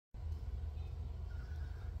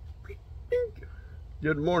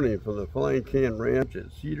Good morning from the Flying Can Ranch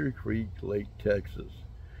at Cedar Creek Lake, Texas.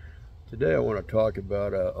 Today I want to talk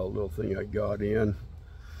about a little thing I got in,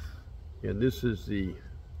 and this is the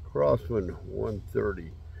Crosman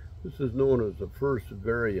 130. This is known as the first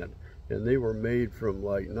variant, and they were made from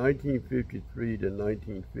like 1953 to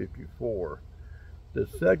 1954. The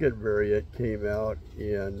second variant came out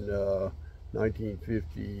in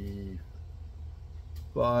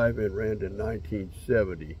 1955 and ran to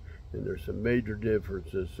 1970. And there's some major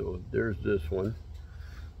differences. So there's this one.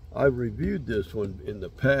 I've reviewed this one in the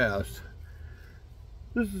past.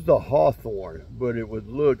 This is the Hawthorne, but it would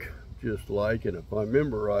look just like, and if I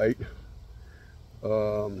remember right,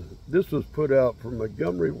 this was put out from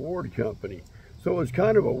Montgomery Ward Company. So it's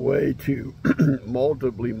kind of a way to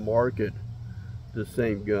multiply market the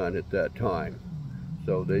same gun at that time.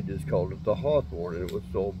 So they just called it the Hawthorne, and it was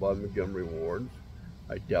sold by Montgomery Ward.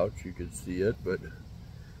 I doubt you could see it, but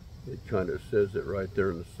it kind of says it right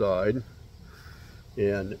there on the side.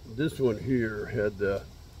 And this one here had the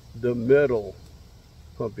metal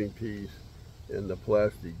pumping piece and the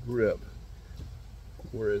plastic grip,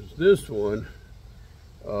 whereas this one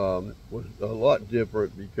was a lot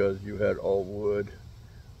different because you had all wood,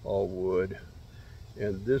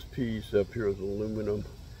 and this piece up here is aluminum,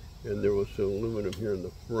 and there was some aluminum here in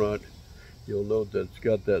the front. You'll note that it's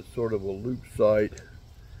got that sort of a loop sight,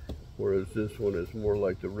 whereas this one is more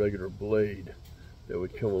like the regular blade that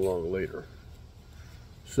would come along later.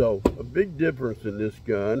 So a big difference in this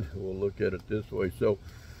gun. We'll look at it this way. So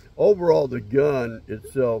overall, the gun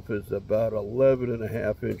itself is about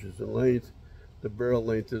 11.5 inches in length. The barrel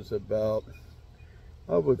length is about,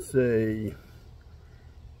 I would say,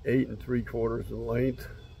 8 3/4 in length.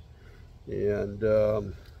 And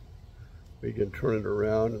we can turn it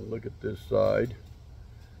around and look at this side.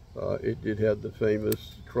 It did have the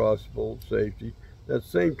famous cross bolt safety. That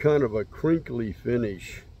same kind of a crinkly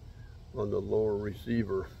finish on the lower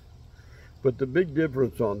receiver. But the big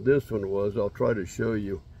difference on this one was, I'll try to show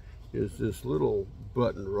you, is this little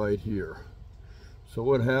button right here. So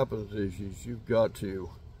what happens is you've got to,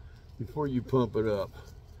 before you pump it up,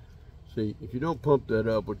 see, if you don't pump that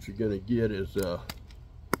up, what you're going to get is,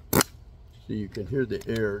 see, you can hear the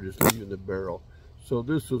air just leaving the barrel. So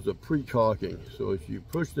this was a pre-cocking. So if you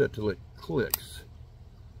push that till it clicks,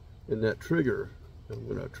 and that trigger, I'm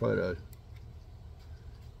going to try to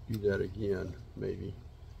do that again, maybe.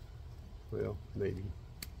 Well, maybe.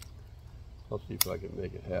 I'll see if I can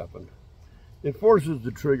make it happen. It forces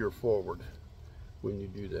the trigger forward when you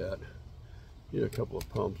do that. Get a couple of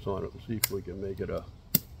pumps on it and see if we can make it a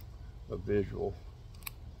visual.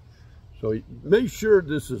 So make sure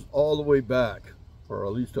this is all the way back, or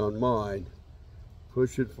at least on mine.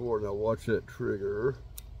 Push it forward. Now watch that trigger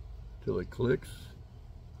till it clicks,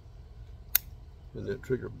 and that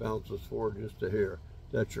trigger bounces forward just a hair.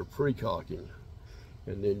 That's your pre-cocking,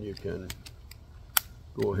 and then you can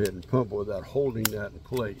go ahead and pump without holding that in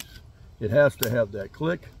place. It has to have that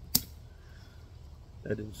click.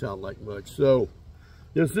 That didn't sound like much. So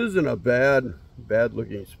this isn't a bad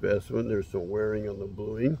looking specimen. There's some wearing on the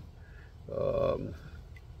bluing.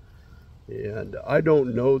 And I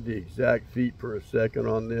don't know the exact feet per second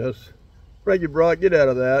on this. Frankie Brock, get out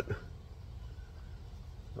of that.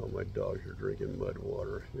 Oh, my dogs are drinking mud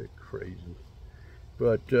water. They're crazy.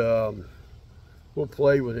 But we'll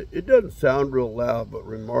play with it. It doesn't sound real loud, but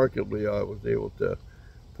remarkably, I was able to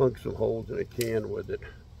punch some holes in a can with it.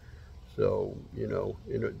 So, you know,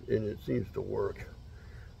 and it seems to work.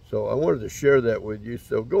 So I wanted to share that with you.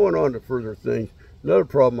 So going on to further things, another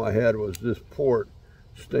problem I had was this port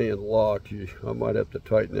staying locked. I might have to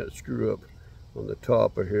tighten that screw up on the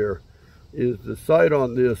top of here. Is the sight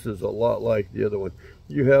on this is a lot like the other one.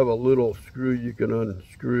 You have a little screw you can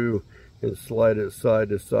unscrew and slide it side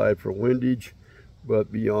to side for windage,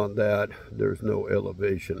 but beyond that there's no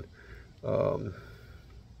elevation.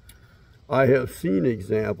 I have seen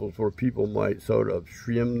examples where people might sort of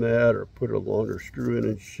shim that or put a longer screw in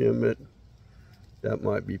and shim it. That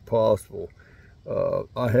might be possible.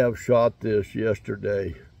 I have shot this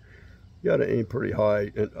yesterday. You got to aim pretty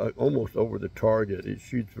high and almost over the target. It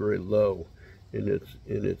shoots very low in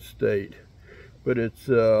its state, but it's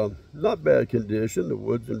not bad condition. The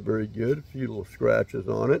wood's in very good. A few little scratches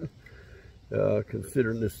on it.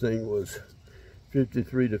 Considering this thing was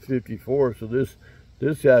 53 to 54, so this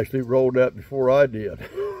actually rolled out before I did.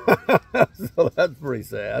 So that's pretty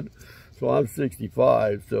sad. So I'm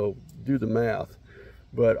 65, so do the math.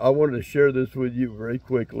 But I wanted to share this with you very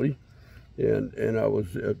quickly, and I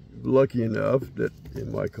was lucky enough that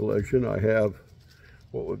in my collection I have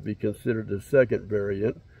what would be considered the second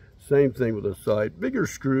variant. Same thing with the sight, bigger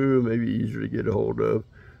screw, maybe easier to get a hold of.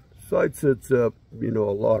 sight sits up, you know,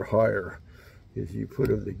 a lot higher. As you put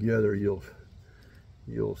them together, you'll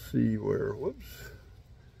see where, whoops,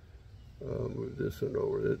 move this one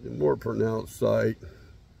over, the more pronounced sight.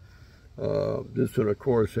 This one, of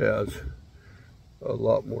course, has a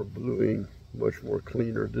lot more bluing, much more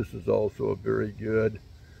cleaner. This is also a very good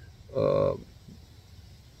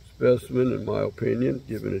specimen, in my opinion,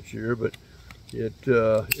 given its year, but it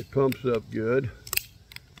pumps up good.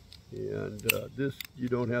 And this you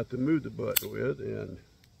don't have to move the button with, and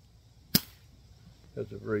has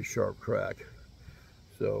a very sharp crack.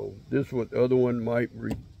 So this one, the other one might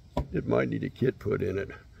need a kit put in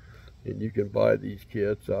it, and you can buy these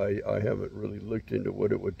kits. I haven't really looked into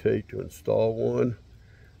what it would take to install one,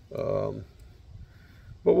 but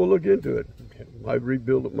we'll look into it. I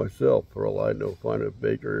rebuild it myself for all I know. Find a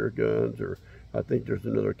Baker air guns, or I think there's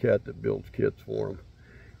another cat that builds kits for them.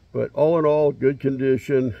 But all in all, good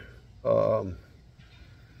condition.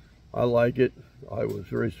 I like it. I was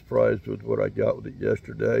very surprised with what I got with it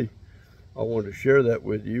yesterday. I wanted to share that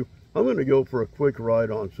with you. I'm going to go for a quick ride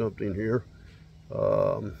on something here.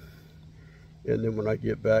 And then when I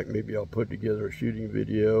get back, maybe I'll put together a shooting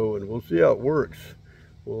video, and we'll see how it works.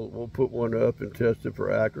 We'll put one up and test it for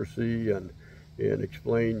accuracy, and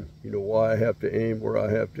explain, you know, why I have to aim, where I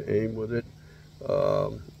have to aim with it.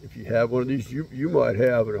 If you have one of these, you might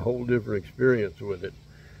have a whole different experience with it.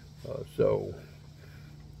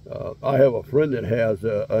 I have a friend that has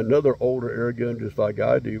another older air gun just like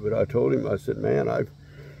I do, but I told him, I said, man,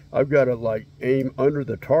 I've got to like aim under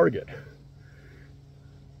the target.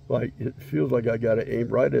 Like, it feels like I got to aim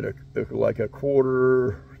right at like a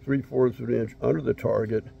quarter, 3/4 of an inch under the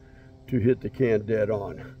target to hit the can dead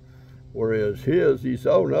on. Whereas his, he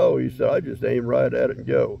said, oh no, he said, I just aim right at it and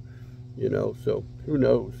go. You know, so who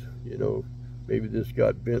knows? You know, maybe this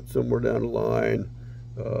got bent somewhere down the line.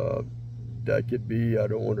 That could be. I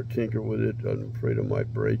don't want to tinker with it. I'm afraid I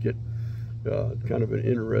might break it. Kind of an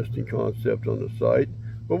interesting concept on the site,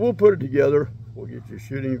 but we'll put it together. We'll get you a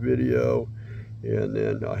shooting video, and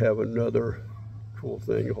then I have another cool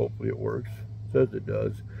thing. Hopefully it works. Says it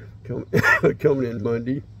does. Coming in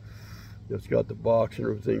Monday. It's got the box and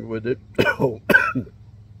everything with it.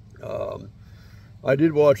 I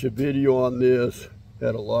did watch a video on this.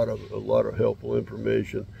 Had a lot of helpful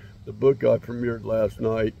information. The book I premiered last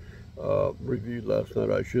night, reviewed last night,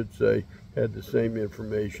 I should say, had the same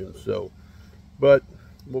information. So, but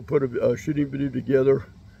we'll put a shooting video together.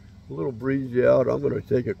 A little breezy out. I'm going to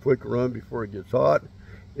take a quick run before it gets hot,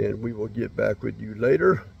 and we will get back with you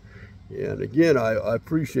later. And again, I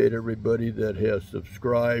appreciate everybody that has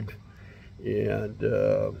subscribed, and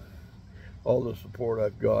all the support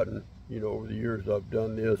I've gotten, you know, over the years I've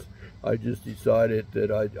done this. I just decided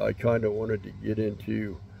that I kind of wanted to get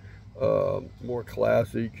into more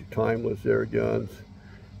classic, timeless air guns.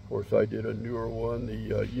 Of course, I did a newer one, the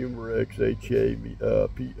Humerex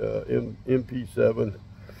MP7,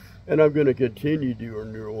 and I'm going to continue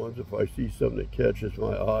doing newer ones if I see something that catches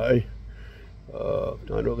my eye.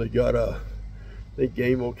 I know they got I think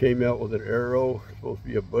Gamel came out with an arrow, supposed to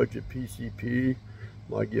be a budget PCP.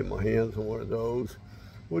 Might get my hands on one of those.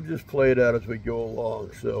 We'll just play it out as we go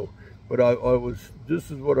along. So, but this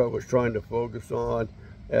is what I was trying to focus on,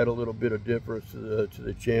 add a little bit of difference to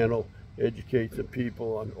the channel, educate some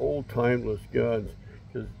people on old timeless guns,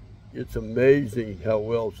 because it's amazing how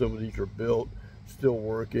well some of these are built, still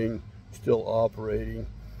working, still operating.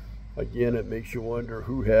 Again, it makes you wonder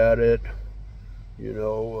who had it. You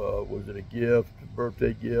know, was it a gift,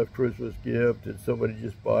 birthday gift, Christmas gift? Did somebody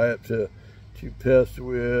just buy it to pest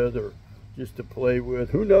with, or just to play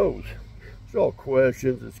with? Who knows? It's all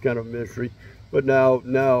questions. It's kind of mystery. But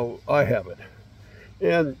now I have it,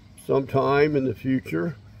 and sometime in the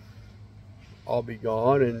future I'll be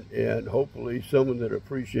gone, and hopefully someone that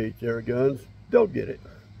appreciates air guns, they'll get it,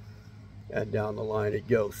 and down the line it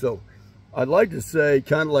goes. So I'd like to say,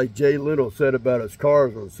 kind of like Jay Leno said about his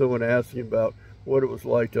cars, when someone asked him about what it was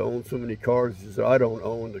like to own so many cars, he said, I don't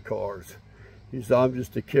own the cars. He said, I'm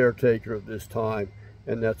just a caretaker of this time.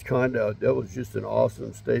 And that was just an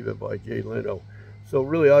awesome statement by Jay Leno. So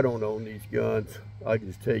really, I don't own these guns. I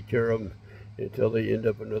just take care of them until they end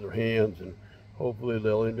up in other hands, and hopefully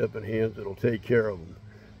they'll end up in hands that'll take care of them.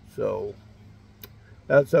 So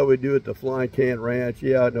that's how we do it, the Flying Can Ranch.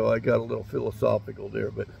 Yeah, I know I got a little philosophical there,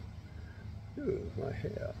 but I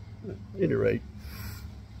have. At any rate,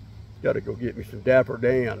 got to go get me some Dapper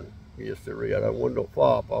Dan. Yes, sir. I don't want no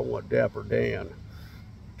fop. I want Dapper Dan.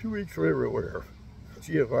 2 weeks for everywhere.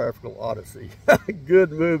 Geographical Odyssey.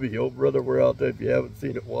 Good movie. Oh, brother, we're out there. If you haven't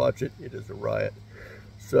seen it, watch it. It is a riot.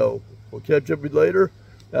 So we'll catch up with you later.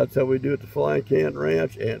 That's how we do it at the Flying Can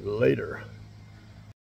Ranch, and later.